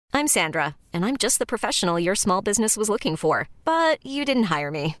I'm Sandra, and I'm just the professional your small business was looking for. But you didn't hire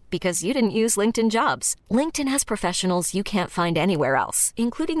me because you didn't use LinkedIn Jobs. LinkedIn has professionals you can't find anywhere else,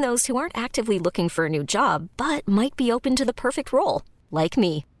 including those who aren't actively looking for a new job, but might be open to the perfect role, like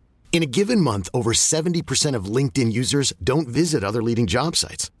me. In a given month, over 70% of LinkedIn users don't visit other leading job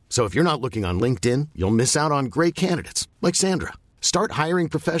sites. So if you're not looking on LinkedIn, you'll miss out on great candidates like Sandra. Start hiring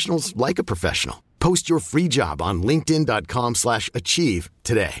professionals like a professional. Post your free job on linkedin.com/achieve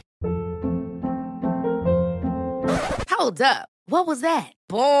today. Hold up. What was that?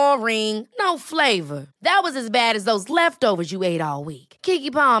 Boring. No flavor. That was as bad as those leftovers you ate all week.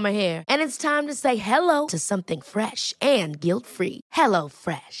 Keke Palmer here. And it's time to say hello to something fresh and guilt-free. Hello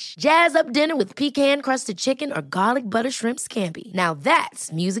Fresh. Jazz up dinner with pecan-crusted chicken or garlic butter shrimp scampi. Now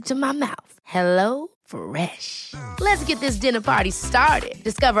that's music to my mouth. Hello Fresh. Let's get this dinner party started.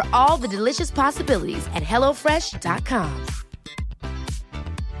 Discover all the delicious possibilities at HelloFresh.com.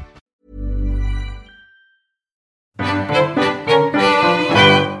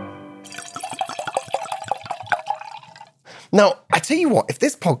 Now, I tell you what, if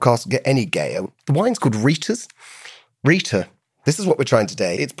this podcast will get any gayer, the wine's called Rita's. Rita. This is what we're trying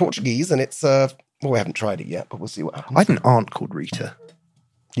today. It's Portuguese and it's, well, we haven't tried it yet, but we'll see what happens. I had an aunt called Rita.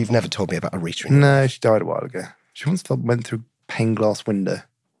 You've never told me about a Rita. No, she died a while ago. She once went through a pane glass window.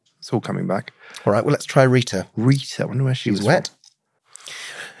 It's all coming back. All right, well, let's try Rita. Rita, I wonder where she was wet.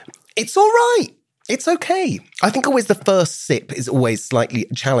 It's all right. It's okay. I think always the first sip is always slightly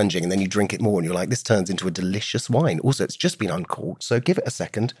challenging, and then you drink it more and you're like, this turns into a delicious wine. Also, it's just been uncorked, so give it a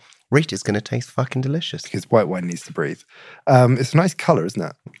second. Rita's going to taste fucking delicious. Because white wine needs to breathe. It's a nice colour, isn't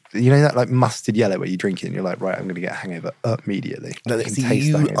it? You know that like mustard yellow where you drink it and you're like, right, I'm going to get a hangover immediately.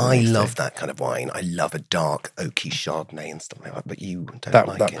 I love that kind of wine. I love a dark, oaky Chardonnay and stuff like that, but you don't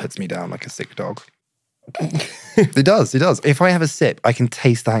like it. That puts me down like a sick dog. It does. If I have a sip, I can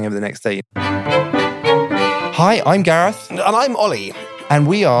taste the hangover the next day. Hi, I'm Gareth. And I'm Ollie. And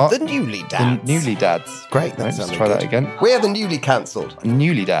we are... the Newly Dads. The Newly Dads. Great. Let's try that again. We're the Newly Cancelled.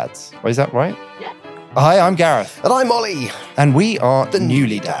 Newly Dads. Is that right? Yeah. Hi, I'm Gareth. And I'm Ollie. And we are the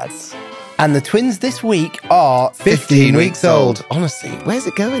Newly Dads. And the twins this week are 15 weeks old. Honestly, where's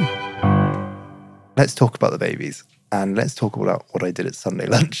it going? Let's talk about the babies. And let's talk about what I did at Sunday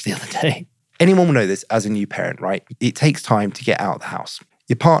lunch the other day. Anyone will know this as a new parent, right? It takes time to get out of the house.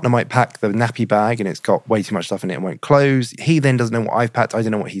 Your partner might pack the nappy bag and it's got way too much stuff in it and won't close. He then doesn't know what I've packed. I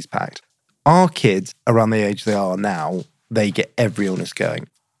don't know what he's packed. Our kids, around the age they are now, they get every illness going.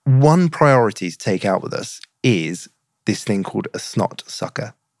 One priority to take out with us is this thing called a snot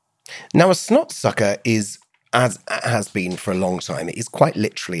sucker. Now, a snot sucker is, as has been for a long time, it is quite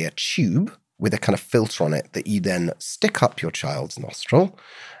literally a tube with a kind of filter on it that you then stick up your child's nostril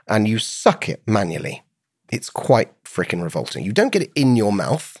and you suck it manually. It's quite freaking revolting. You don't get it in your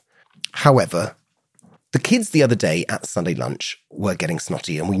mouth. However, the kids the other day at Sunday lunch were getting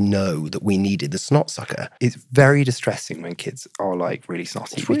snotty and we know that we needed the snot sucker. It's very distressing when kids are like really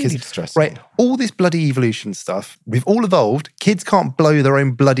snotty. It's really distressing. Right, all this bloody evolution stuff, we've all evolved. Kids can't blow their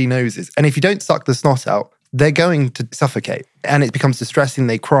own bloody noses. And if you don't suck the snot out, they're going to suffocate. And it becomes distressing.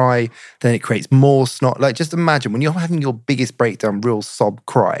 They cry. Then it creates more snot. Like, just imagine when you're having your biggest breakdown, real sob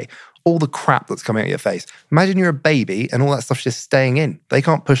cry, all the crap that's coming out of your face. Imagine you're a baby and all that stuff's just staying in. They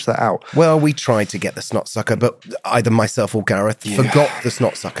can't push that out. Well, we tried to get the snot sucker, but either myself or Gareth forgot the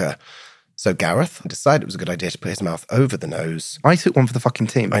snot sucker. So Gareth decided it was a good idea to put his mouth over the nose. I took one for the fucking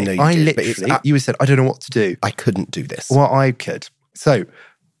team. Mate. I know you did, literally, you said, I don't know what to do. I couldn't do this. Well, I could. So,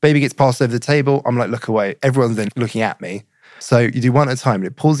 baby gets passed over the table. I'm like, look away. Everyone's then looking at me. So you do one at a time. And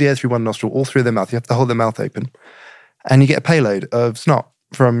it pulls the air through one nostril, all through their mouth. You have to hold their mouth open. And you get a payload of snot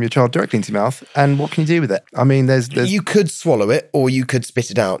from your child directly into your mouth. And what can you do with it? I mean, there's... You could swallow it or you could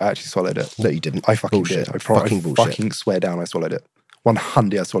spit it out. I actually swallowed it. No, you didn't. I fucking bullshit. did. I fucking swear down I swallowed it.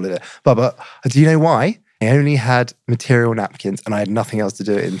 100 I swallowed it. But do you know why? I only had material napkins and I had nothing else to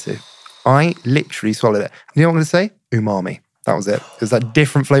do it into. I literally swallowed it. You know what I'm going to say? Umami. That was it. It was that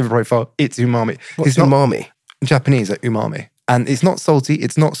different flavour profile. It's umami. What's umami? In Japanese, like umami. And it's not salty,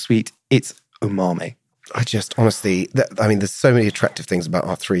 it's not sweet, it's umami. I just, honestly, there's so many attractive things about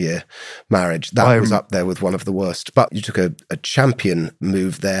our 3-year marriage. That was up there with one of the worst. But you took a champion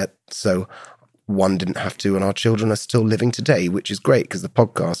move there, so one didn't have to, and our children are still living today, which is great, because the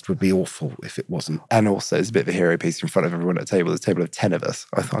podcast would be awful if it wasn't. And also, it's a bit of a hero piece in front of everyone at a table. There's a table of 10 of us.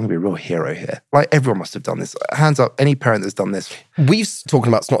 I thought I'm going to be a real hero here. Like, everyone must have done this. Hands up, any parent that's done this. We've talking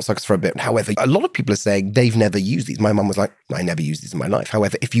about snot suckers for a bit. However, a lot of people are saying they've never used these. My mum was like, I never used these in my life.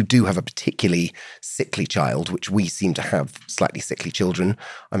 However, if you do have a particularly sickly child, which we seem to have slightly sickly children,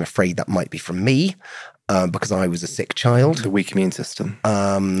 I'm afraid that might be from me. because I was a sick child. The weak immune system.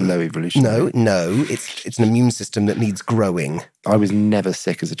 Low evolution. No, it's an immune system that needs growing. I was never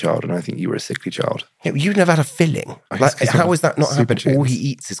sick as a child, and I think you were a sickly child. Yeah, you've never had a filling. Like, how is that not happening? All he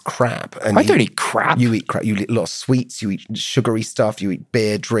eats is crap. And I don't eat crap. You eat crap. You eat a lot of sweets. You eat sugary stuff. You eat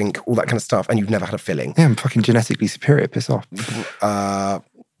beer, drink, all that kind of stuff, and you've never had a filling. Yeah, I'm fucking genetically superior. Piss off.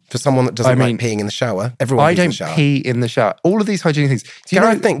 For someone that doesn't like peeing in the shower, everyone pees in the shower. I don't pee in the shower. All of these hygienic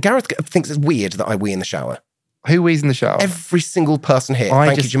things. Gareth thinks it's weird that I wee in the shower. Who wees in the shower? Every single person here.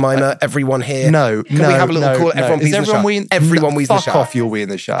 Thank you, Jemima. Everyone here. No, Can we have a little call? Everyone pees in the shower. Everyone wees in the shower. Fuck off, you'll wee in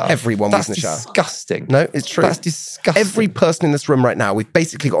the shower. Everyone wees in the shower. That's disgusting. No, it's true. That's disgusting. Every person in this room right now, we've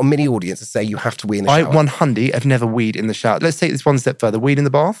basically got a mini audience to say you have to wee in the shower. I 100 have never weed in the shower. Let's take this one step further. Weed in the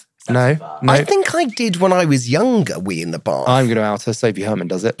bath? No. I think I did when I was younger, wee in the bath. I'm going to out her. Sophie Herman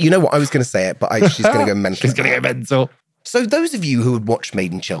does it. You know what? I was going to say it, but she's going to go mental. She's going to go mental. So those of you who had watched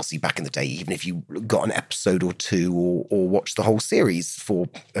Made in Chelsea back in the day, even if you got an episode or two or watched the whole series for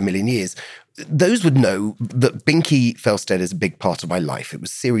a million years, those would know that Binky Felsted is a big part of my life. It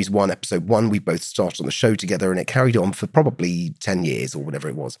was series 1, episode 1. We both started on the show together and it carried on for probably 10 years or whatever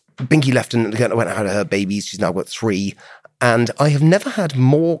it was. Binky left and went out to her babies. She's now got 3. And I have never had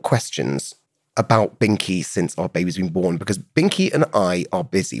more questions about Binky since our baby's been born, because Binky and I are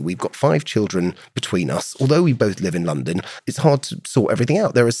busy. We've got 5 children between us. Although we both live in London, it's hard to sort everything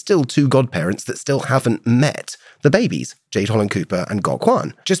out. There are still 2 godparents that still haven't met the babies, Jade Holland Cooper and Gok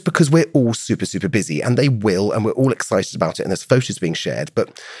Kwan, just because we're all super, super busy, and they will, and we're all excited about it, and there's photos being shared.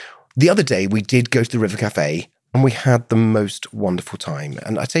 But the other day, we did go to the River Cafe, and we had the most wonderful time.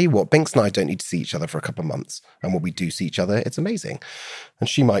 And I tell you what, Binks and I don't need to see each other for a couple of months. And when we do see each other, it's amazing. And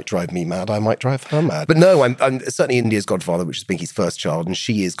she might drive me mad. I might drive her mad. But no, I'm certainly India's godfather, which is Binky's first child. And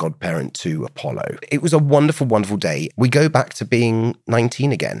she is godparent to Apollo. It was a wonderful, wonderful day. We go back to being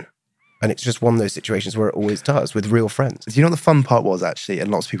 19 again. And it's just one of those situations where it always does, with real friends. Do you know what the fun part was, actually? And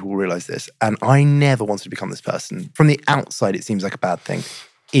lots of people will realise this. And I never wanted to become this person. From the outside, it seems like a bad thing.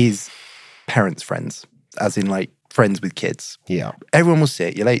 Is parents' friends. As in, like, friends with kids. Yeah. Everyone will see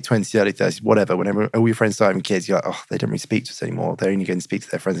it. Your late 20s, early 30s, whatever. Whenever all your friends start having kids, you're like, oh, they don't really speak to us anymore. They're only going to speak to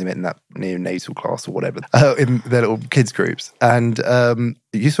their friends they met in that neonatal class or whatever, in their little kids groups. And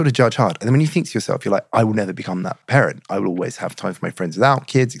you sort of judge hard. And then when you think to yourself, you're like, I will never become that parent. I will always have time for my friends without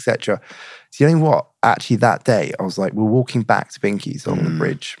kids, etc. So you know what? Actually, that day, I was like, we're walking back to Binky's on the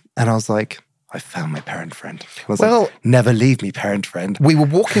bridge. And I was like, I found my parent friend. I was like, never leave me, parent friend. We were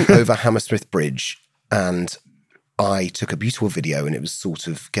walking over Hammersmith Bridge, and I took a beautiful video, and it was sort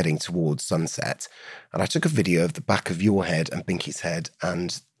of getting towards sunset. And I took a video of the back of your head and Binky's head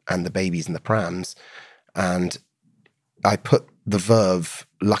and the babies and the prams. And I put the Verve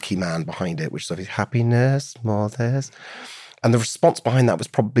Lucky Man behind it, which is obviously happiness, more this. And the response behind that was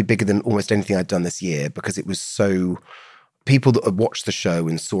probably bigger than almost anything I'd done this year, because it was so... People that had watched the show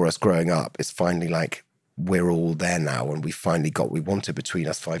and saw us growing up, it's finally like, we're all there now, and we finally got what we wanted between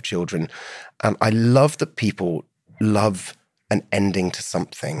us 5 children. And I love that people love an ending to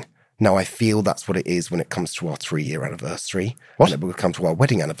something. Now, I feel that's what it is when it comes to our 3-year anniversary. When it will come to our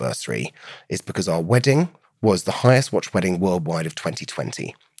wedding anniversary, is because our wedding was the highest watched wedding worldwide of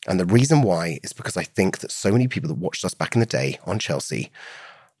 2020. And the reason why is because I think that so many people that watched us back in the day on Chelsea,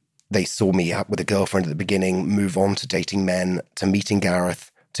 they saw me out with a girlfriend at the beginning, move on to dating men, to meeting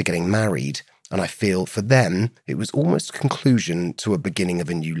Gareth, to getting married. And I feel for them, it was almost a conclusion to a beginning of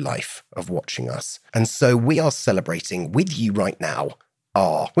a new life of watching us. And so we are celebrating with you right now.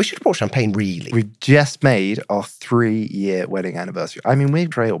 We should have brought champagne, really. We've just made our 3-year wedding anniversary. I mean, we're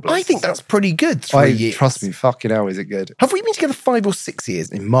trailblazers. I think that's pretty good, 3 years. Trust me, fucking hell, is it good? Have we been together 5 or 6 years?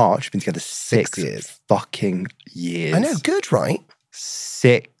 In March, we've been together 6 years. Fucking years. I know, good, right?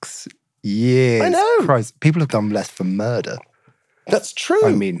 6 years. I know. Christ, people have done less for murder. That's true.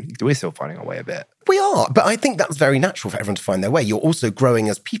 I mean, we're still finding our way a bit. We are, but I think that's very natural for everyone to find their way. You're also growing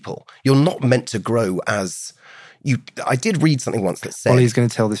as people. You're not meant to grow as you. I did read something once that said... Ollie's going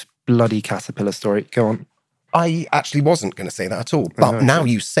to tell this bloody caterpillar story. Go on. I actually wasn't going to say that at all. But now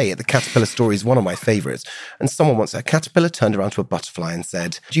you say it, the caterpillar story is one of my favourites. And someone once said, a caterpillar turned around to a butterfly and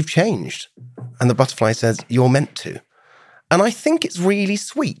said, you've changed. And the butterfly says, you're meant to. And I think it's really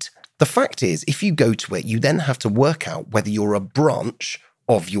sweet. The fact is, if you go to it, you then have to work out whether you're a branch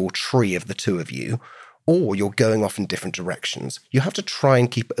of your tree of the two of you, or you're going off in different directions. You have to try and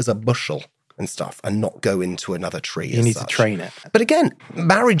keep it as a bushel and stuff and not go into another tree. You need to train it. But again,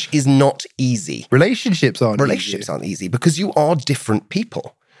 marriage is not easy. Relationships aren't easy because you are different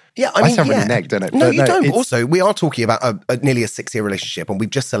people. Yeah, I sound really negged, don't I? No, But you don't. it's- Also, we are talking about nearly a 6-year relationship, and we've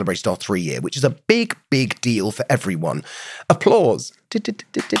just celebrated our 3 year, which is a big, big deal for everyone. Applause.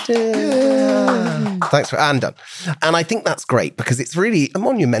 Thanks for and done. And I think that's great because it's really a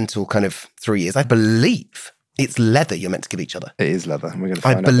monumental kind of 3 years. I believe it's leather you're meant to give each other. It is leather. We're going to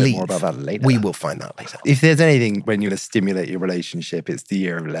I find out a bit believe more about that later. we will find that later. If there's anything when you're going to stimulate your relationship, it's the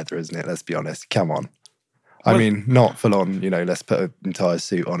year of leather, isn't it? Let's be honest. Come on. I mean, not full on, let's put an entire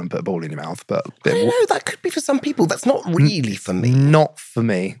suit on and put a ball in your mouth, but... I don't know, that could be for some people. That's not really for me. Not for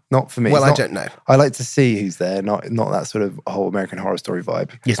me. Not for me. Well, It's I not- don't know. I like to see who's there, not that sort of whole American Horror Story vibe.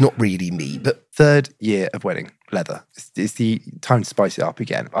 It's not really me, but 3rd year of wedding, leather. It's the time to spice it up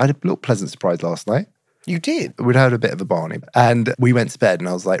again. I had a little pleasant surprise last night. you did. We'd had a bit of a Barney, and we went to bed, and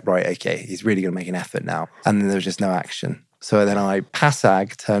I was like, right, okay, he's really going to make an effort now. And then there was just no action. So then I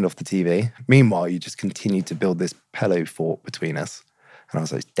passag turned off the TV. Meanwhile, you just continued to build this pillow fort between us. And I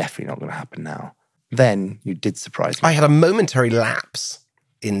was like, it's definitely not going to happen now. Then you did surprise me. I had a momentary lapse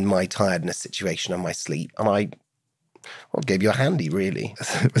in my tiredness situation and my sleep, and I gave you a handy, really.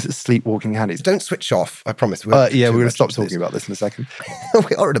 Was it sleepwalking handies? Don't switch off, I promise. Yeah, we're going to stop talking about this in a second.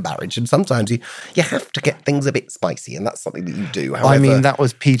 We are in a marriage, and sometimes you have to get things a bit spicy, and that's something that you do. However, I mean, that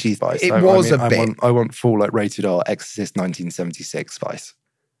was PG spice. It was a bit. I want full, rated R, Exorcist 1976 spice.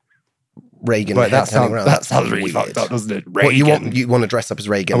 Reagan. Right, that turning sounds around, that that's sounds really weird. fucked up, doesn't it? What you want to dress up as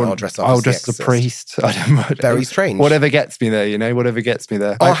Reagan? I'll dress up. I'll as the dress as a Exorcist. priest. I don't know. Very strange. Whatever gets me there, whatever gets me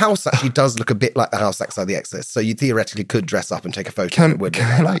there. Our house actually does look a bit like the house outside the Exorcist, so you theoretically could dress up and take a photo. Can with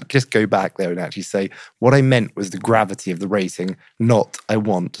I just go back there and actually say what I meant was the gravity of the rating, not I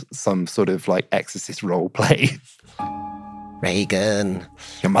want some sort of Exorcist role play. Reagan,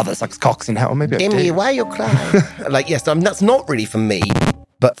 Your mother sucks cocks in hell. Maybe I Emily, do. why are you crying? Yes, that's not really for me.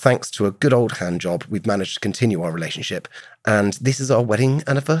 But thanks to a good old hand job, we've managed to continue our relationship. And this is our wedding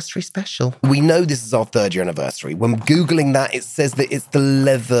anniversary special. We know this is our 3rd year anniversary. When Googling that, it says that it's the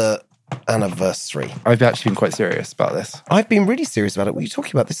leather anniversary. I've actually been quite serious about this. I've been really serious about it. What are you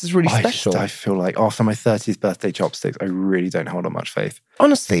talking about? This is really special. I feel like after my 30th birthday chopsticks, I really don't hold on much faith.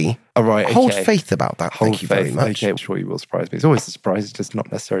 Honestly, All right, hold okay. faith about that. Hold Thank you very faith. much. Okay, I'm sure you will surprise me. It's always a surprise. It's just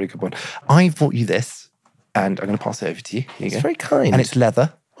not necessarily a good one. I bought you this, and I'm going to pass it over to you. Here you It's go. very kind. And it's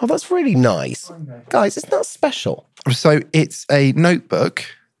leather. Oh, that's really nice. Guys, isn't that special? So it's a notebook,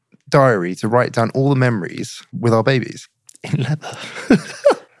 diary to write down all the memories with our babies in leather.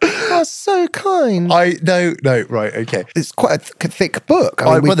 That's so kind. No, right, okay. It's quite a thick book.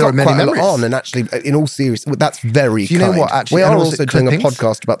 I mean, we've there are got many quite a memories. lot on, and actually, in all seriousness, that's very Do you know kind. what, actually, we and are also also doing a clippings?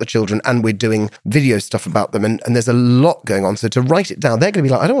 podcast about the children, and we're doing video stuff about them, and there's a lot going on. So to write it down, they're going to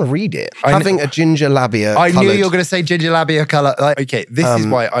be like, I don't want to read it. Having a ginger labia I knew coloured- you were going to say ginger labia colour. Okay, this is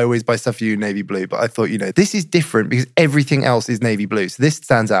why I always buy stuff for you navy blue, but I thought, this is different because everything else is navy blue. So this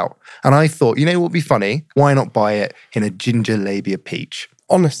stands out. And I thought, what would be funny? Why not buy it in a ginger labia peach?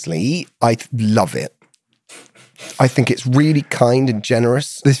 Honestly, I love it. I think it's really kind and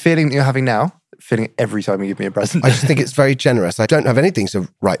generous. This feeling that you're having now, feeling it every time you give me a present. I just think it's very generous. I don't have anything to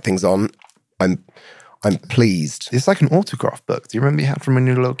write things on. I'm pleased. It's like an autograph book. Do you remember you had from when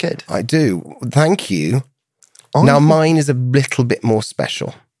you were a little kid? I do. Thank you. Now mine is a little bit more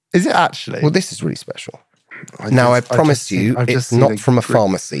special. Is it actually? Well, this is really special. I promise you, it's not from a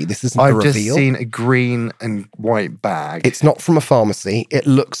pharmacy. This isn't a I've just reveal. seen a green and white bag. It's not from a pharmacy. It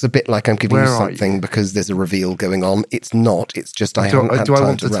looks a bit like I'm giving Where you are something because there's a reveal going on. It's not. It's just I haven't had do I time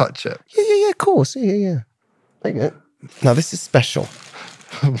want to wrap. touch it? Yeah, of course. Yeah. There you go. Now, this is special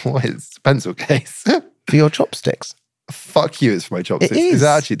What is pencil case? for your chopsticks. Fuck you, it's for my chopsticks. It is.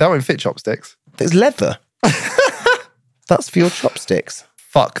 That actually, that won't fit chopsticks. There's leather. That's for your chopsticks.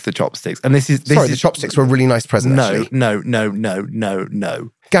 Fuck the chopsticks. And this is Sorry, the chopsticks were a really nice present, actually. No.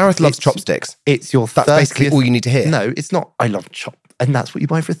 Gareth loves It's- chopsticks. It's your That's 30th basically all you need to hear. No, it's not. I love chop. And that's what you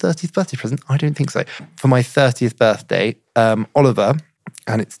buy for a 30th birthday present? I don't think so. For my 30th birthday, Oliver,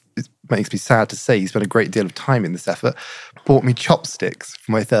 and it makes me sad to say, he spent a great deal of time in this effort, bought me chopsticks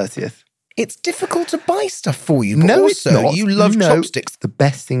for my 30th. It's difficult to buy stuff for you, but No, also it's not. you love No. chopsticks. The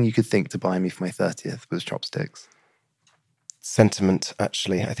best thing you could think to buy me for my 30th was chopsticks. Sentiment,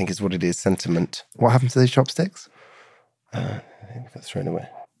 actually, I think is what it is. Sentiment. What happened to those chopsticks? I think that's thrown away.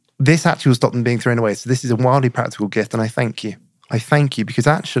 This actually will stop them being thrown away. So this is a wildly practical gift, and I thank you. I thank you because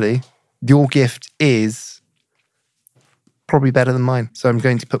actually your gift is probably better than mine. So I'm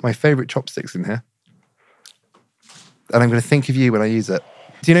going to put my favourite chopsticks in here. And I'm going to think of you when I use it.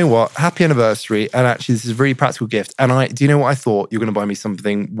 do you know what? Happy anniversary. And actually, this is a really practical gift. And do you know what I thought? You're going to buy me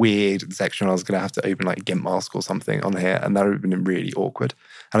something weird at the section. I was going to have to open like a GIMP mask or something on here. And that would have been really awkward.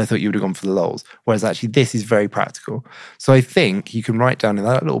 And I thought you would have gone for the lols. Whereas actually, this is very practical. So I think you can write down in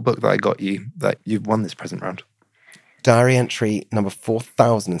that little book that I got you that you've won this present round. Diary entry number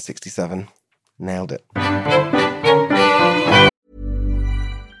 4067. Nailed it.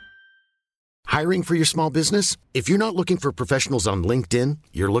 Hiring for your small business? If you're not looking for professionals on LinkedIn,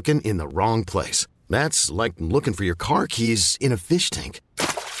 you're looking in the wrong place. That's like looking for your car keys in a fish tank.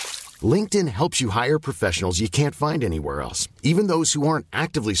 LinkedIn helps you hire professionals you can't find anywhere else, even those who aren't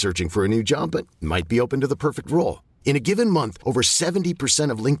actively searching for a new job but might be open to the perfect role. In a given month, over 70%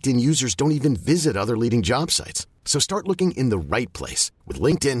 of LinkedIn users don't even visit other leading job sites. So start looking in the right place. With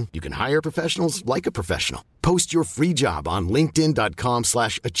LinkedIn, you can hire professionals like a professional. Post your free job on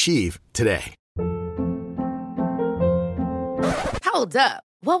linkedin.com/achieve today. Hold up.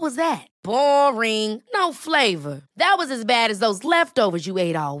 What was that? Boring. No flavor. That was as bad as those leftovers you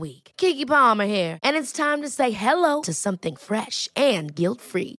ate all week. Keke Palmer here, and it's time to say hello to something fresh and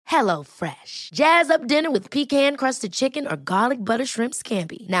guilt-free. Hello Fresh. Jazz up dinner with pecan-crusted chicken or garlic butter shrimp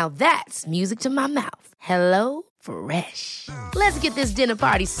scampi. Now that's music to my mouth. Hello Fresh. Let's get this dinner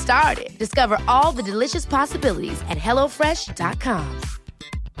party started. Discover all the delicious possibilities at hellofresh.com.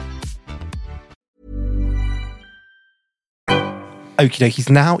 Okie dokies,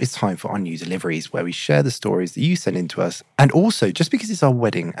 now it's time for our new deliveries where we share the stories that you send in to us. And also, just because it's our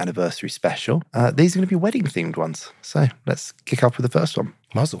wedding anniversary special, these are going to be wedding themed ones. So let's kick off with the first one.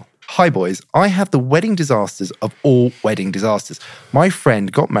 Muzzle. Hi boys, I have the wedding disasters of all wedding disasters. My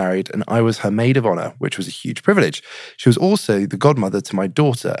friend got married and I was her maid of honor, which was a huge privilege. She was also the godmother to my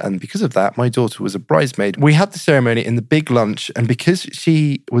daughter, and because of that, my daughter was a bridesmaid. We had the ceremony in the big lunch, and because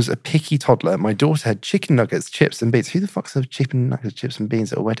she was a picky toddler, my daughter had chicken nuggets, chips and beans. Who the fuck's have chicken nuggets, chips and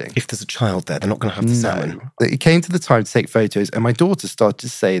beans at a wedding? If there's a child there, they're not going to have the salmon. It came to the time to take photos, and my daughter started to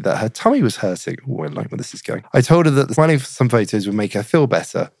say that her tummy was hurting. Oh, I like where this is going. I told her that smiling for some photos would make her feel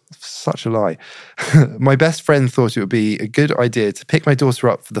better. Such a lie. My best friend thought it would be a good idea to pick my daughter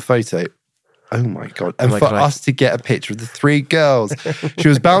up for the photo. Oh my God. And for us to get a picture of the three girls. She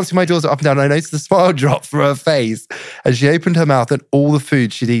was bouncing my daughter up and down, and I noticed the smile drop from her face. And she opened her mouth, and all the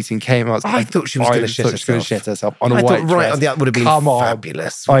food she'd eaten came out. I thought she was going to shit herself. On a white dress. That would have been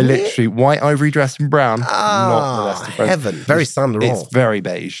fabulous. I literally, white ivory dress and brown. Not the rest of her. Heaven. Very Saint Laurent. It's very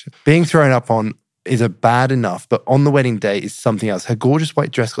beige. Being thrown up on is a bad enough, but on the wedding day is something else. Her gorgeous white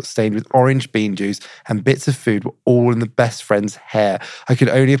dress got stained with orange bean juice, and bits of food were all in the best friend's hair. I could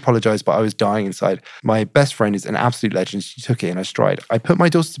only apologize, but I was dying inside. My best friend is an absolute legend. She took it in her stride. I put my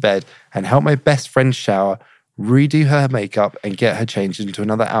daughter to bed and helped my best friend shower, redo her makeup, and get her changed into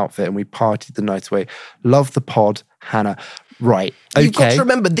another outfit, and we partied the night away. Love the pod, Hannah. Right. Okay. You've got to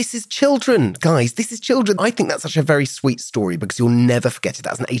remember, this is children, guys. This is children. I think that's such a very sweet story because you'll never forget it.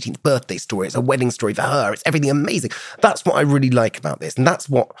 That's an 18th birthday story. It's a wedding story for her. It's everything amazing. That's what I really like about this. And that's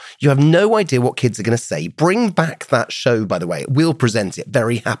what, you have no idea what kids are going to say. Bring back that show, by the way. We'll present it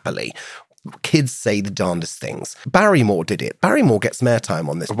very happily. Kids say the darndest things. Barrymore did it. Barrymore gets some airtime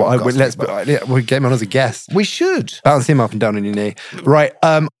on this podcast. We'll get him on as a guest. We should. Bounce him up and down on your knee. Right.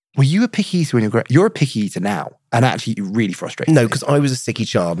 Were you a picky eater when you're a picky eater now? And actually, you really frustrated No, because I was a sicky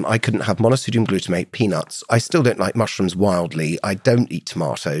child and I couldn't have monosodium glutamate, peanuts. I still don't like mushrooms wildly. I don't eat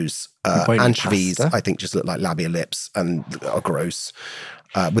tomatoes. Anchovies, I think, just look like labia lips and are gross.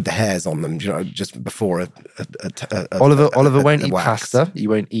 With the hairs on them, just before Oliver won't eat pasta. You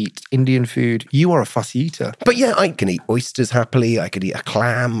won't eat Indian food. You are a fussy eater. But yeah, I can eat oysters happily. I could eat a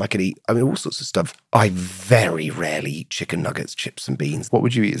clam. I could eat, all sorts of stuff. I very rarely eat chicken nuggets, chips and beans. What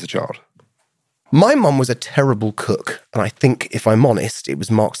would you eat as a child? My mum was a terrible cook. And I think, if I'm honest, it was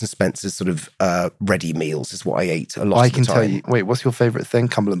Marks and Spencer's sort of ready meals is what I ate a lot of the time. I can tell you. Wait, what's your favourite thing?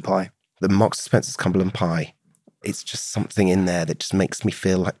 Cumberland pie. The Marks and Spencer's Cumberland pie. It's just something in there that just makes me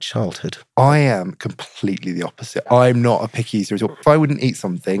feel like childhood. I am completely the opposite. I'm not a picky eater at all. If I wouldn't eat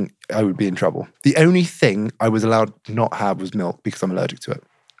something, I would be in trouble. The only thing I was allowed to not have was milk because I'm allergic to it.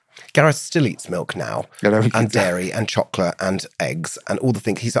 Gareth still eats milk now, and dairy and chocolate and eggs and all the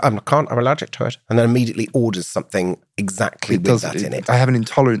things. He's like, I'm allergic to it. And then immediately orders something exactly with that in it. I have an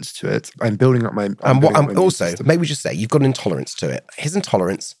intolerance to it. I'm building up my... Also, maybe we just say, you've got an intolerance to it. His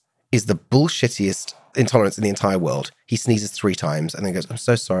intolerance is the bullshittiest intolerance in the entire world. He sneezes 3 times and then goes, I'm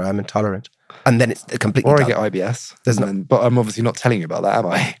so sorry, I'm intolerant. And then it's completely done. I get IBS. But I'm obviously not telling you about that, am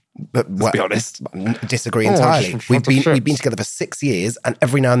I? But let's be honest. Disagree entirely. We've been together for 6 years, and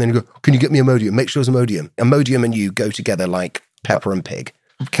every now and then you go, can you get me Imodium? Make sure it's Imodium. Imodium and you go together like pepper and pig.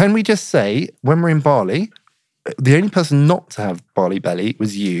 Can we just say, when we're in Bali, the only person not to have barley belly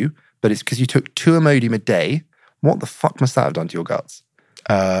was you, but it's because you took 2 Imodium a day. What the fuck must that have done to your guts?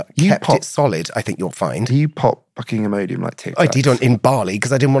 Kept it solid, I think you'll find. Do you pop fucking Imodium like Tic Tacs? I did in Bali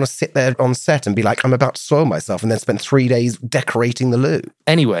because I didn't want to sit there on set and be like, I'm about to soil myself and then spend 3 days decorating the loo.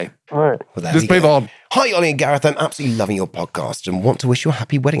 Anyway, well, let's move on. Hi, Ollie and Gareth. I'm absolutely loving your podcast and want to wish you a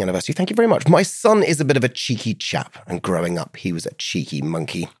happy wedding anniversary. Thank you very much. My son is a bit of a cheeky chap, and growing up, he was a cheeky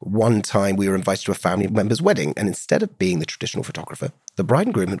monkey. One time, we were invited to a family member's wedding, and instead of being the traditional photographer, the bride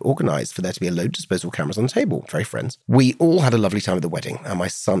and groom had organised for there to be a load of disposable cameras on the table. Very friends. We all had a lovely time at the wedding, and my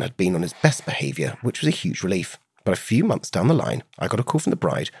son had been on his best behaviour, which was a huge relief. But a few months down the line, I got a call from the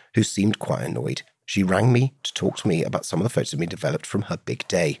bride, who seemed quite annoyed. She rang me to talk to me about some of the photos we developed from her big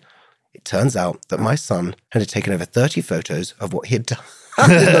day. It turns out that my son had taken over 30 photos of what he had done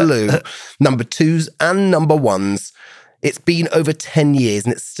in the loo, number 2s and number 1s. It's been over 10 years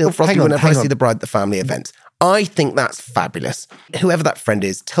and it's still frosty whenever I see the bride at the family event. I think that's fabulous. Whoever that friend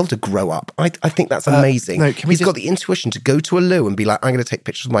is, tell her to grow up. I think that's amazing. He's got the intuition to go to a loo and be like, I'm going to take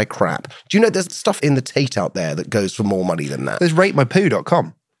pictures of my crap. Do you know there's stuff in the Tate out there that goes for more money than that? There's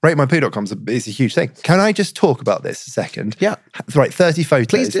ratemypoo.com. RateMyPoo.com is a huge thing. Can I just talk about this a second? Yeah. Right, 30 photos.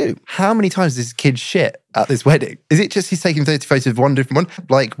 Please do. How many times does this kid shit at this wedding? Is it just he's taking 30 photos of one different one?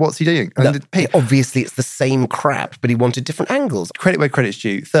 Like, what's he doing? No, obviously, it's the same crap, but he wanted different angles. Credit where credit's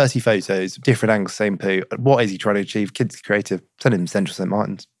due. 30 photos, different angles, same poo. What is he trying to achieve? Kid's creative. Send him Central St.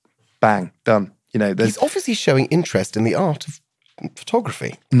 Martin's. Bang. Done. You know, he's obviously showing interest in the art of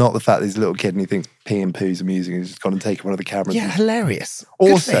photography. Not the fact that he's a little kid and he thinks pee and poo's amusing and he's just gone and taken one of the cameras. Yeah, hilarious.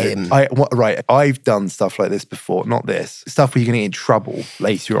 Also, I've done stuff like this before. Not this. Stuff where you're going to get in trouble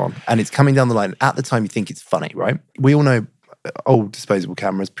later on and it's coming down the line. At the time, you think it's funny, right? We all know old disposable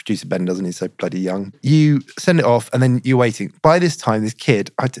cameras. Producer Ben doesn't. He's so bloody young. You send it off and then you're waiting. By this time, this kid,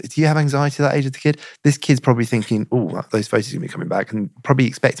 do you have anxiety at that age of the kid? This kid's probably thinking, oh, those photos are going to be coming back, and probably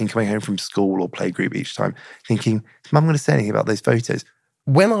expecting coming home from school or playgroup each time, thinking, Mum, going to say anything about those photos.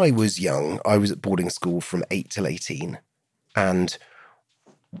 When I was young, I was at boarding school from 8 till 18. And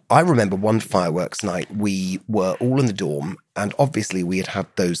I remember one fireworks night, we were all in the dorm, and obviously we had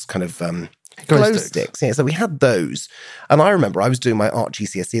those kind of glow sticks. Yeah, so we had those. And I remember I was doing my art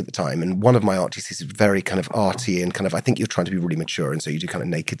GCSE at the time, and one of my art GCSEs was very kind of arty and kind of, I think you're trying to be really mature, and so you do kind of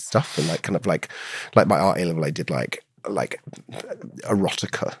naked stuff, and like my art A-level, I did like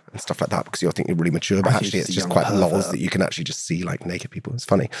erotica and stuff like that, because you're thinking you're really mature, but actually it's just quite lols that you can actually just see like naked people. It's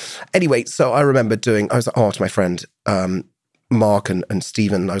funny. Anyway, so I remember I was like, to my friend Mark and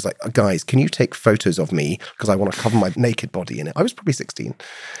Stephen, I was like, guys, can you take photos of me because I want to cover my naked body in it? I was probably 16.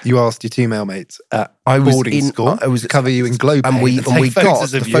 You asked your 2 male mates at boarding school to cover you in glow paint, and we got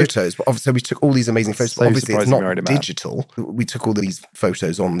the photos. But obviously, we took all these amazing photos. So obviously, it's not digital. We took all these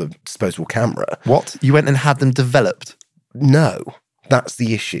photos on the disposable camera. What? You went and had them developed? No, that's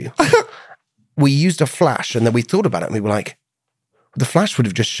the issue. We used a flash, and then we thought about it, and we were like, the flash would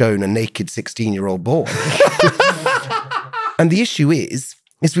have just shown a naked 16-year-old boy. And the issue is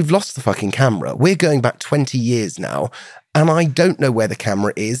we've lost the fucking camera. We're going back 20 years now, and I don't know where the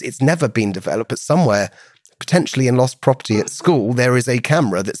camera is. It's never been developed, but somewhere, potentially in lost property at school, there is a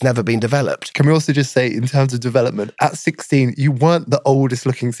camera that's never been developed. Can we also just say, in terms of development, at 16, you weren't the oldest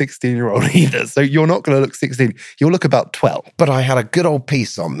looking 16-year-old either, so you're not going to look 16. You'll look about 12. But I had a good old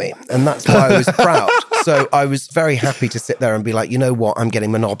piece on me, and that's why I was proud. So I was very happy to sit there and be like, you know what, I'm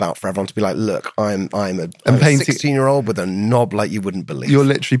getting my knob out for everyone to be like, look, I'm a 16-year-old with a knob like you wouldn't believe. You're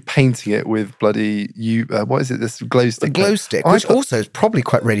literally painting it with bloody, what is it, this glow stick? The glow stick, which also is probably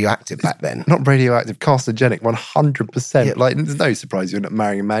quite radioactive back then. Not radioactive, carcinogenic, 100%. Yeah. Like, there's no surprise you're not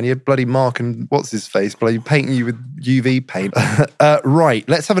marrying a man. You're bloody Mark and what's his face, bloody painting you with UV paint. Right,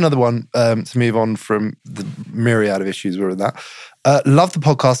 let's have another one to move on from the myriad of issues we're in that. Love the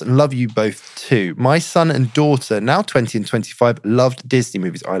podcast and love you both too. My son and daughter, now 20 and 25, loved Disney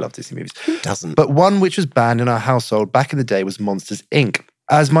movies. I love Disney movies. Who doesn't? But one which was banned in our household back in the day was Monsters, Inc.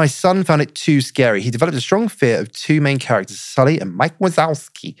 As my son found it too scary, he developed a strong fear of 2 main characters, Sully and Mike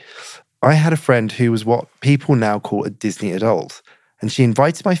Wazowski. I had a friend who was what people now call a Disney adult, and she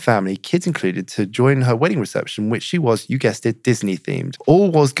invited my family, kids included, to join her wedding reception, which she was, you guessed it, Disney-themed. All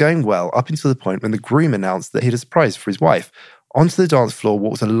was going well up until the point when the groom announced that he had a surprise for his wife. Onto the dance floor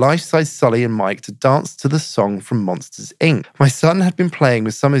walked a life-size Sully and Mike to dance to the song from Monsters, Inc. My son had been playing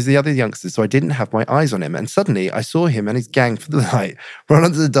with some of the other youngsters, so I didn't have my eyes on him, and suddenly I saw him and his gang for the night run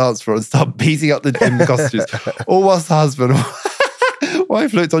onto the dance floor and start beating up the costumes, all whilst the husband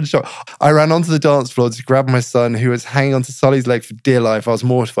wife looked on shock. I ran onto the dance floor to grab my son, who was hanging onto Sully's leg for dear life. I was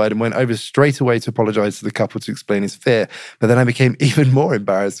mortified and went over straight away to apologise to the couple to explain his fear. But then I became even more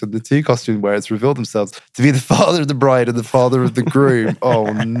embarrassed when the two costume wearers revealed themselves to be the father of the bride and the father of the groom. Oh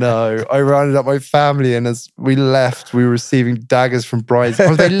no. I rounded up my family, and as we left, we were receiving daggers from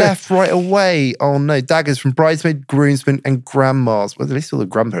bridesmaids. Oh, they left right away. Oh no, daggers from bridesmaid, groomsmen and grandmas. Well, at least all the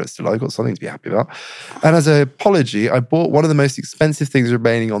grandparents still. I've got something to be happy about. And as an apology, I bought one of the most expensive things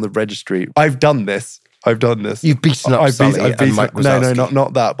remaining on the registry. I've done this. You've beaten up Sully and Mike Wazowski. No,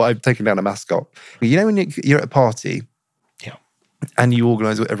 not that, but I've taken down a mascot. You know when you're at a party and you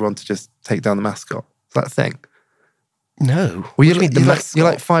organise everyone to just take down the mascot? Is that a thing? No. Well, you're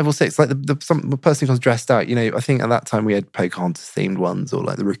like 5 or 6. Like the person who was dressed out, you know, I think at that time we had Pocahontas themed ones, or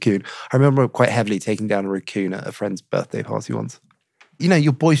like the raccoon. I remember quite heavily taking down a raccoon at a friend's birthday party once. You know,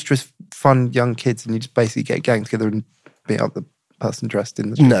 you're boisterous, fun young kids, and you just basically get a gang together and beat up the person dressed in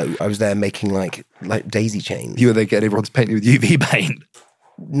the... No, I was there making like daisy chains. You were there getting everyone to paint you with UV paint.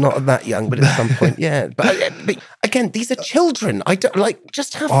 Not that young, but at some point, yeah. But again, these are children. I don't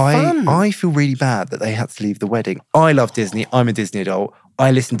just have fun. I feel really bad that they had to leave the wedding. I love Disney. I'm a Disney adult.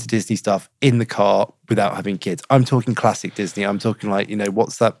 I listen to Disney stuff in the car without having kids. I'm talking classic Disney. I'm talking like, you know,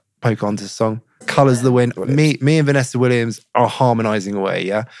 what's that Pocahontas song? Colours of the Wind. Me and Vanessa Williams are harmonising away,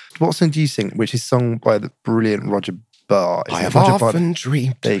 yeah? What song do you sing, which is sung by the brilliant Roger Barr? I have often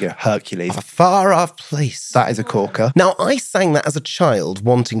dreamed. There you go, Hercules. Of a far-off place. That is a corker. Now, I sang that as a child,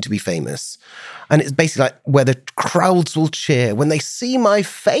 wanting to be famous. And it's basically like where the crowds will cheer when they see my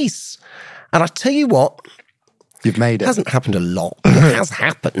face. And I tell you what... You've made it. It hasn't happened a lot. It has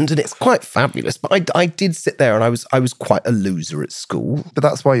happened, and it's quite fabulous. But I did sit there, and I was quite a loser at school. But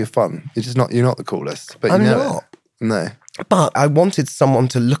that's why you're fun. You're not the coolest. But I'm you know not. It. No. But I wanted someone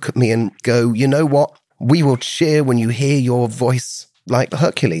to look at me and go, you know what? We will cheer when you hear your voice like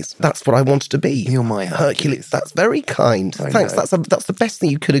Hercules. That's what I wanted to be. You're my Hercules. That's very kind. Thanks. That's the best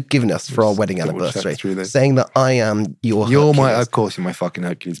thing you could have given us for our wedding anniversary. Saying that I am your Hercules. Of course, you're my fucking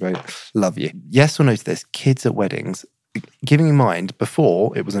Hercules, mate. Love you. Yes or no to this? Kids at weddings. Giving in mind,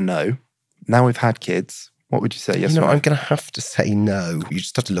 before it was a no. Now we've had kids. What would you say? Yes or no? I'm going to have to say no. You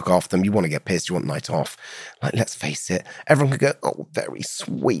just have to look after them. You want to get pissed. You want night off. Like, let's face it. Everyone can go, oh, very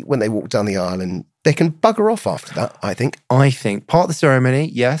sweet when they walk down the aisle, and they can bugger off after that, I think. I think part of the ceremony,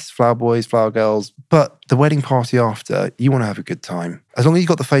 yes, flower boys, flower girls, but the wedding party after, you want to have a good time. As long as you've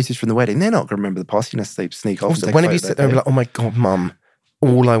got the photos from the wedding, they're not going to remember the party unless they sneak off. Also, whenever you sit there and be like, oh my God, Mum,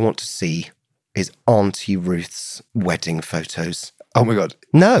 all I want to see is Auntie Ruth's wedding photos. Oh my God.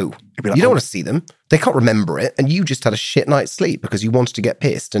 No, like, you don't want to see them. They can't remember it. And you just had a shit night's sleep because you wanted to get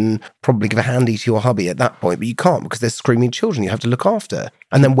pissed and probably give a handy to your hubby at that point. But you can't because they're screaming children you have to look after.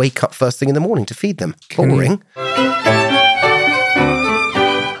 And then wake up first thing in the morning to feed them. Boring.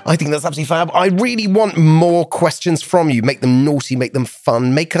 I think that's absolutely fab. I really want more questions from you. Make them naughty, make them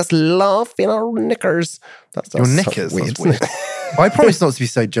fun, make us laugh in our knickers. That's your knickers? Weird, that's weird. I promise not to be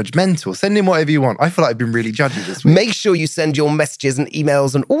so judgmental. Send in whatever you want. I feel like I've been really judgy this week. Make sure you send your messages and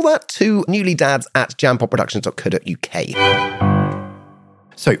emails and all that to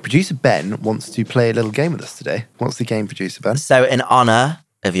newlydads@jampotproductions.co.uk. So, producer Ben wants to play a little game with us today. What's the game, producer Ben? So, in honour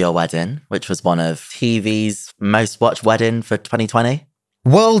of your wedding, which was one of TV's most watched wedding for 2020.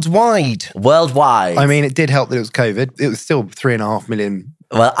 Worldwide. I mean, it did help that it was COVID. It was still 3.5 million.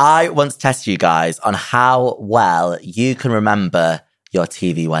 Well, I want to test you guys on how well you can remember your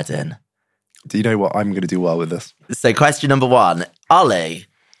TV wedding. Do you know what? I'm going to do well with this. So question number 1. Ollie,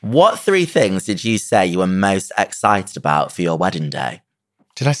 what 3 things did you say you were most excited about for your wedding day?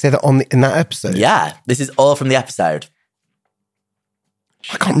 Did I say that in that episode? Yeah, this is all from the episode.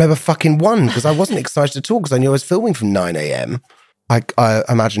 I can't remember fucking one because I wasn't excited at all because I knew I was filming from 9 a.m. I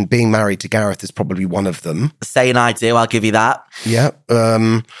imagine being married to Gareth is probably one of them. Saying I do, I'll give you that. Yeah.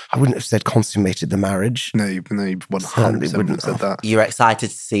 I wouldn't have said consummated the marriage. No, you 100% wouldn't have said that. You were excited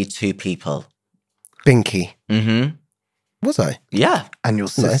to see 2 people. Binky. Mm-hmm. Was I? Yeah. And your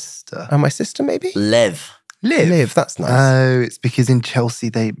sister. And my sister, maybe? Liv, that's nice. Oh, it's because in Chelsea,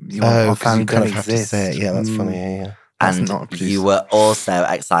 our family kind don't of have to exist. say it. Yeah, that's funny. Yeah. And you were also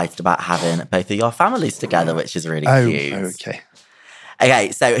excited about having both of your families together, which is really cute. Oh, okay.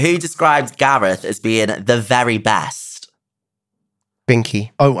 Okay, so who describes Gareth as being the very best? Binky.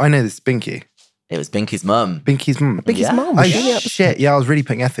 Oh, I know this. Binky. It was Binky's mum. Binky's mum. Binky's mum. Oh, shit. Yeah, I was really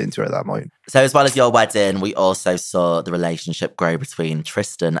putting effort into it at that point. So as well as your wedding, we also saw the relationship grow between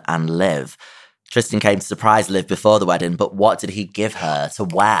Tristan and Liv. Tristan came to surprise Liv before the wedding, but what did he give her to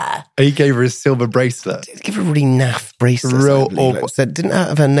wear? He gave her a silver bracelet. Give her a really naff bracelet. Real awkward. Said didn't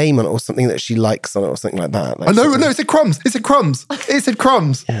have her name on it or something that she likes on it or something like that. Like, No, it said crumbs. It said crumbs. It said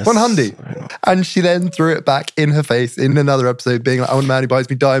crumbs. Yes. 100. And she then threw it back in her face in another episode, being like, I want a man who buys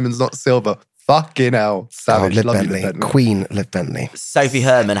me diamonds, not silver. Fucking hell. Savage. Liv Love you, Bentley. Liv Bentley. Queen Liv Bentley. Sophie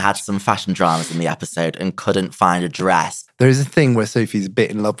Herman had some fashion dramas in the episode and couldn't find a dress. There is a thing where Sophie's a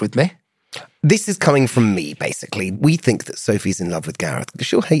bit in love with me. This is coming from me, basically. We think that Sophie's in love with Gareth.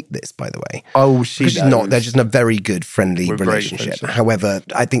 She'll hate this, by the way. Oh, she's not. They're just in a very good, friendly We're very relationship. friendship. However,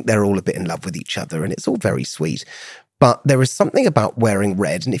 I think they're all a bit in love with each other, and it's all very sweet. But there is something about wearing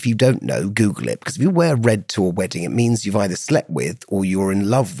red, and if you don't know, Google it, because if you wear red to a wedding, it means you've either slept with or you're in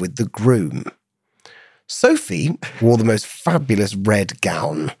love with the groom. Sophie wore the most fabulous red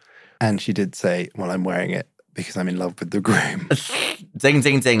gown. And she did say, well, I'm wearing it because I'm in love with the groom. Ding,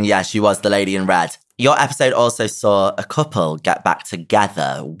 ding, ding. Yeah, she was the lady in red. Your episode also saw a couple get back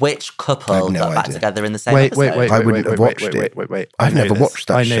together. Which couple no got back idea. together in the same Wait, episode? wait. I wouldn't have watched it. Wait. I've I know never this. watched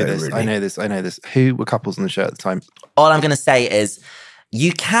that I know show, this. really. I know this. Who were couples on the show at the time? All I'm going to say is,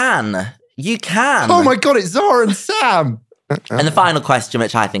 you can. Oh my God, it's Zara and Sam. And the final question,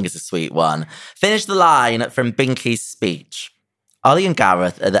 which I think is a sweet one. Finish the line from Binky's speech. Ollie and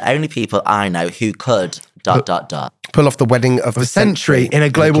Gareth are the only people I know who could ... Pull off the wedding of the Century in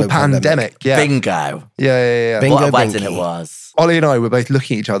a global pandemic. Yeah. Bingo. Yeah. Bingo, What a wedding Binky. it was. Ollie and I were both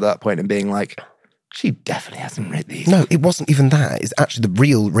looking at each other at that point and being like, she definitely hasn't read these. No, it wasn't even that. It's actually the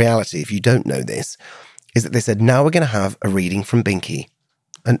real reality, if you don't know this, is that they said, now we're going to have a reading from Binky.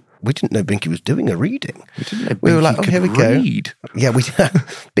 And we didn't know Binky was doing a reading. We didn't know We were Binky like, oh, could here we go. read. Yeah,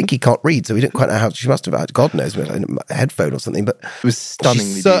 Binky can't read, so we didn't quite know how. She must have had, God knows, a headphone or something. But It was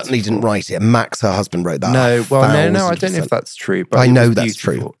stunningly she certainly beautiful. didn't write it. Max, her husband, wrote that. No, well, no, I 1,000%. don't know if that's true. But I it know was that's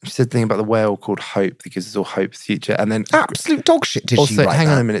beautiful. true. She said the thing about the whale called Hope because it's all hope's future. And then Absolute dog shit. Did also, she write hang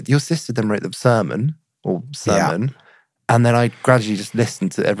that? on a minute. Your sister then wrote the sermon. And then I gradually just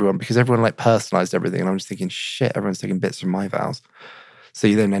listened to everyone because everyone like personalized everything. And I'm just thinking, shit, everyone's taking bits from my vows. So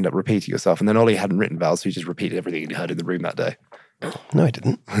you then end up repeating yourself. And then Ollie hadn't written vows, so he just repeated everything he heard in the room that day. No, I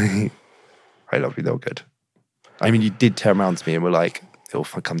didn't. I love you, they were good. I mean, you did turn around to me and were like, it'll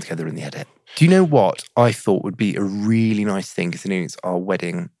come together in the edit. Do you know what I thought would be a really nice thing, considering it's our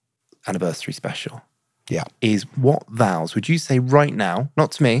wedding anniversary special? Yeah. Is what vows would you say right now,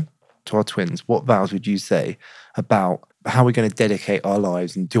 not to me, to our twins, what vows would you say about how we're going to dedicate our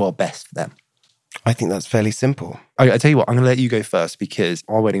lives and do our best for them? I think that's fairly simple. I tell you what, I'm going to let you go first because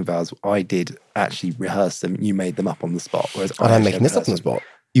our wedding vows, I did actually rehearse them. You made them up on the spot. Whereas And I'm actually making this up rehearsed on the them. spot.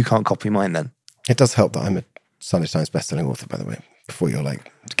 You can't copy mine then. It does help that I'm a Sunday Times bestselling author, by the way, before you're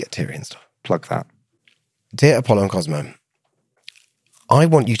like, to get teary and stuff. Plug that. Dear Apollo and Cosmo, I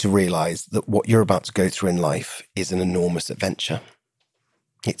want you to realise that what you're about to go through in life is an enormous adventure.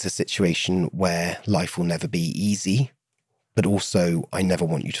 It's a situation where life will never be easy, but also I never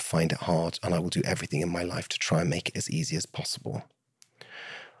want you to find it hard, and I will do everything in my life to try and make it as easy as possible.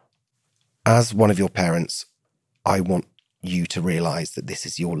 As one of your parents, I want you to realise that this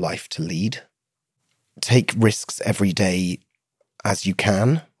is your life to lead. Take risks every day as you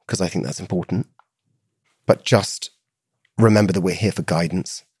can, because I think that's important. But just remember that we're here for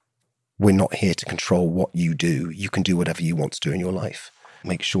guidance. We're not here to control what you do. You can do whatever you want to do in your life.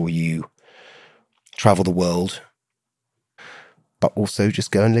 Make sure you travel the world, but also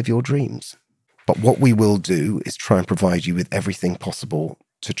just go and live your dreams. But what we will do is try and provide you with everything possible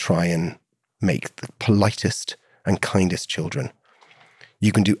to try and make the politest and kindest children.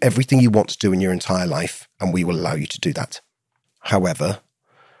 You can do everything you want to do in your entire life, and we will allow you to do that. However,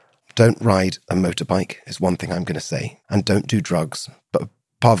 don't ride a motorbike is one thing I'm going to say, and don't do drugs. But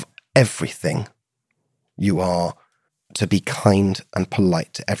above everything, you are to be kind and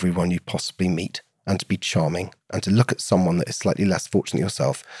polite to everyone you possibly meet, and to be charming, and to look at someone that is slightly less fortunate than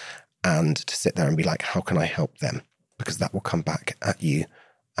yourself, and to sit there and be like, how can I help them? Because that will come back at you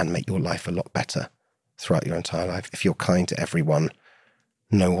and make your life a lot better throughout your entire life. If you're kind to everyone,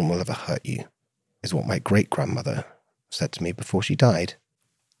 no one will ever hurt you, is what my great-grandmother said to me before she died.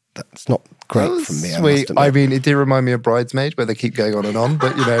 That's not great That was from me, I sweet. must admit. I mean, it did remind me of Bridesmaid, where they keep going on and on,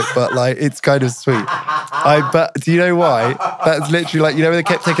 but but like, it's kind of sweet. But do you know why? That's literally like, when they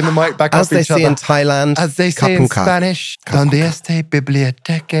kept taking the mic back As off they each say other. in Thailand, As they say in kapunka. Spanish, donde este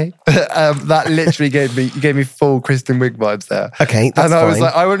biblioteca? That literally gave me full Kristen Wiig vibes there. Okay, that's And I was fine.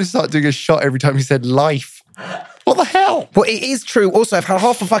 like, I want to start doing a shot every time he said life. What the hell? Well, it is true. Also, I've had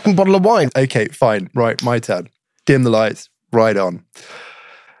half a fucking bottle of wine. Okay, fine. Right, my turn. Dim the lights. Right on.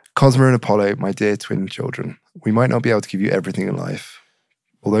 Cosmo and Apollo, my dear twin children, we might not be able to give you everything in life,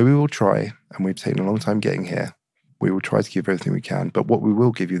 although we will try, and we've taken a long time getting here, we will try to give everything we can. But what we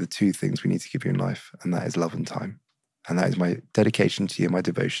will give you are the two things we need to give you in life, and that is love and time. And that is my dedication to you, my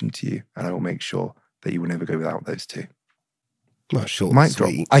devotion to you. And I will make sure that you will never go without those two. Well, sure, Mic drop.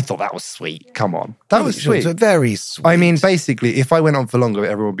 sweet. I thought that was sweet. Come on. That was sweet. Very sweet. I mean, basically, if I went on for longer,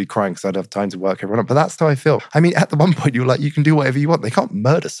 everyone would be crying because I'd have time to work everyone up. But that's how I feel. I mean, at the one point, you were like, you can do whatever you want. They can't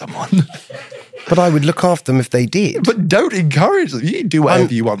murder someone. But I would look after them if they did. But don't encourage them. You can do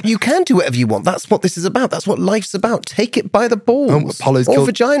whatever you want. You can do whatever you want. That's what this is about. That's what life's about. Take it by the balls. Oh, Apollo's or killed...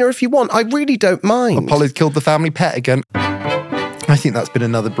 vagina if you want. I really don't mind. Apollo's killed the family pet again. I think that's been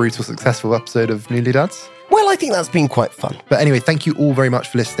another brutal, successful episode of Newly Dads. Well, I think that's been quite fun. But anyway, thank you all very much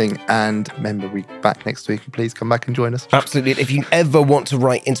for listening. And remember, we're back next week. Please come back and join us. Absolutely. If you ever want to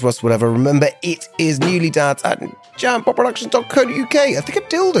write into us, whatever, remember it is newlydads@jampopproductions.co.uk. I think a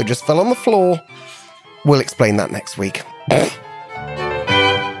dildo just fell on the floor. We'll explain that next week.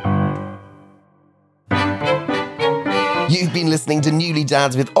 You've been listening to Newly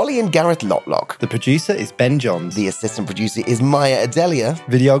Dads with Ollie and Gareth Lotlock. The producer is Ben Johns. The assistant producer is Maya Adelia.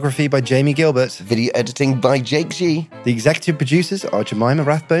 Videography by Jamie Gilbert. Video editing by Jake G. The executive producers are Jemima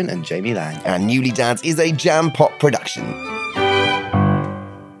Rathbone and Jamie Lang. And Newly Dads is a Jam Pop production.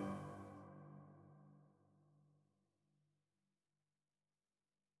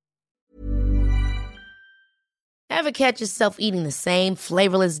 Ever catch yourself eating the same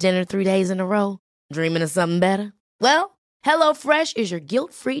flavorless dinner 3 days in a row? Dreaming of something better? Well, HelloFresh is your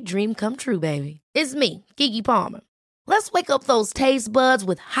guilt-free dream come true, baby. It's me, Keke Palmer. Let's wake up those taste buds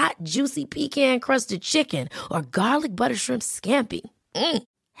with hot, juicy pecan-crusted chicken or garlic butter shrimp scampi.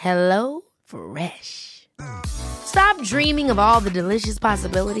 Hello Fresh. Stop dreaming of all the delicious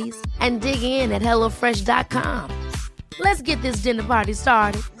possibilities and dig in at HelloFresh.com. Let's get this dinner party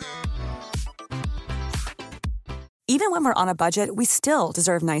started. Even when we're on a budget, we still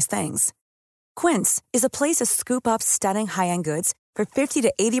deserve nice things. Quince is a place to scoop up stunning high-end goods for 50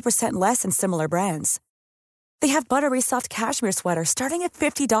 to 80% less than similar brands. They have buttery soft cashmere sweaters starting at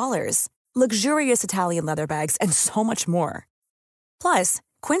 $50, luxurious Italian leather bags, and so much more. Plus,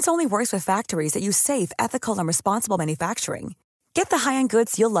 Quince only works with factories that use safe, ethical, and responsible manufacturing. Get the high-end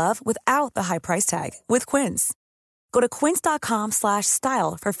goods you'll love without the high price tag with Quince. Go to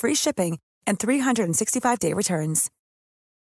quince.com/style for free shipping and 365-day returns.